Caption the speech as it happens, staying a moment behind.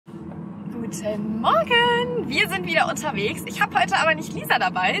Guten Morgen! Wir sind wieder unterwegs. Ich habe heute aber nicht Lisa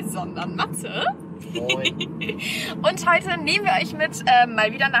dabei, sondern Matze. Moin. Und heute nehmen wir euch mit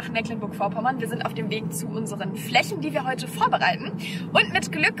mal wieder nach Mecklenburg-Vorpommern. Wir sind auf dem Weg zu unseren Flächen, die wir heute vorbereiten. Und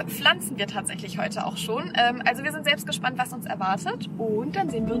mit Glück pflanzen wir tatsächlich heute auch schon. Also wir sind selbst gespannt, was uns erwartet. Und dann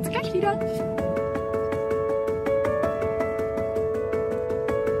sehen wir uns gleich wieder.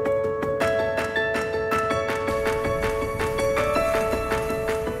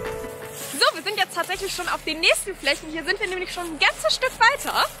 Tatsächlich schon auf den nächsten Flächen. Hier sind wir nämlich schon ein ganzes Stück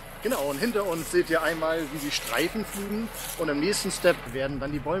weiter. Genau, und hinter uns seht ihr einmal, wie die Streifen pflügen, und im nächsten Step werden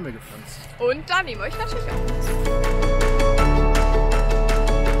dann die Bäume gepflanzt. Und da nehmen wir euch natürlich auch mit.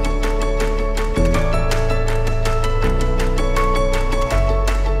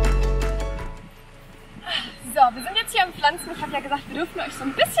 So, wir sind jetzt hier am Pflanzen. Ich habe ja gesagt, wir dürfen euch so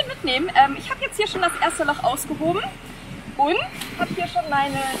ein bisschen mitnehmen. Ich habe jetzt hier schon das erste Loch ausgehoben. Und habe hier schon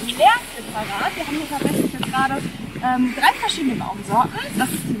meine Lerche parat. Wir haben hier tatsächlich jetzt gerade 3 verschiedene Baumsorten.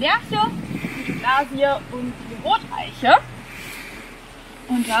 Das ist die Lerche, die Glasie und die Roteiche.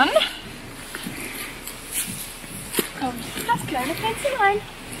 Und dann kommt das kleine Pflänzchen rein.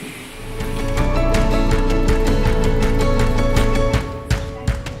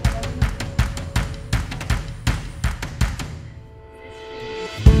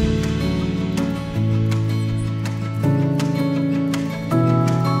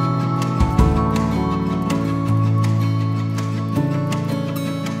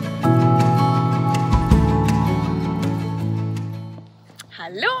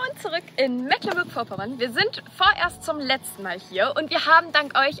 Hallo und zurück in Mecklenburg-Vorpommern. Wir sind vorerst zum letzten Mal hier und wir haben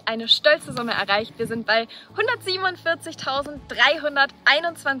dank euch eine stolze Summe erreicht. Wir sind bei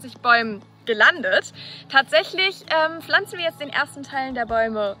 147.321 Bäumen gelandet. Tatsächlich pflanzen wir jetzt den ersten Teil der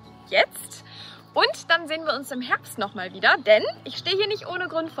Bäume jetzt. Und dann sehen wir uns im Herbst nochmal wieder, denn ich stehe hier nicht ohne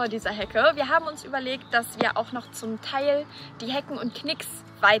Grund vor dieser Hecke. Wir haben uns überlegt, dass wir auch noch zum Teil die Hecken und Knicks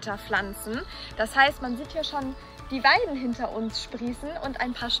weiter pflanzen. Das heißt, man sieht hier schon die Weiden hinter uns sprießen und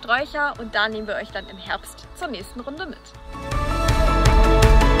ein paar Sträucher, und da nehmen wir euch dann im Herbst zur nächsten Runde mit.